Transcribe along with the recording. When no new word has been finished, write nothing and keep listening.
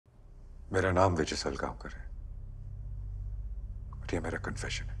मेरा नाम विजय सलगांवकर है और ये मेरा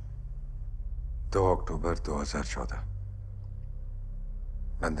कन्फेशन है। 2 अक्टूबर 2014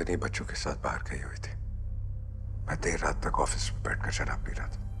 नंदिनी बच्चों के साथ बाहर गई हुई थी। मैं देर रात तक ऑफिस में बैठकर शराब पी रहा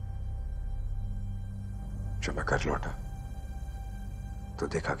था। जब मैं घर लौटा तो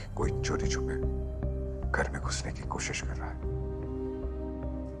देखा कि कोई चोरी छुपे घर में घुसने की कोशिश कर रहा है।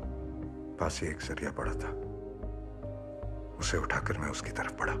 पास ही एक सरिया पड़ा था, उसे उठाकर मैं उसकी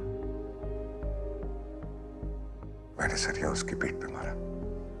तरफ बढ़ा। मैंने सरिया उसकी पीठ पे मारा,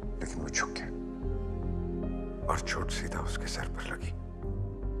 लेकिन वो झुक गया और चोट सीधा उसके सर पर लगी।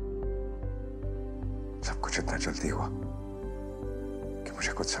 सब कुछ इतना जल्दी हुआ कि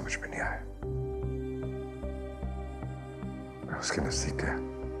मुझे कुछ समझ में नहीं आया। मैं उसके नजदीक गया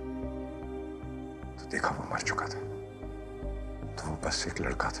तो देखा वो मर चुका था। तो वो बस एक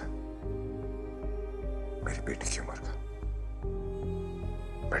लड़का था, मेरी बेटी की उम्र का।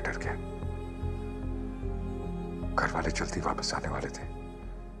 मैं डर गया। घर वाले जल्दी वापस आने वाले थे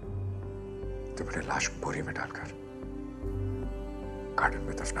तो मैंने लाश को बोरी में डालकर गार्डन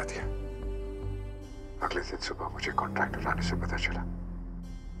में दफना दिया। अगले दिन सुबह मुझे कॉन्ट्रैक्टर आने से पता चला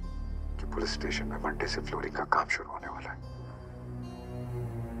कि पुलिस स्टेशन में मंडे से फ्लोरिंग का काम शुरू होने वाला है।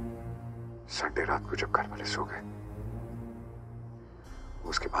 संडे रात को जब घर वाले सो गए,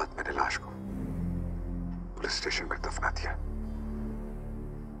 उसके बाद मैंने लाश को पुलिस स्टेशन में दफना दिया,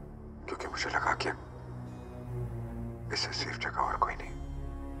 क्योंकि मुझे लगा कि इससे सेफ जगह और कोई नहीं।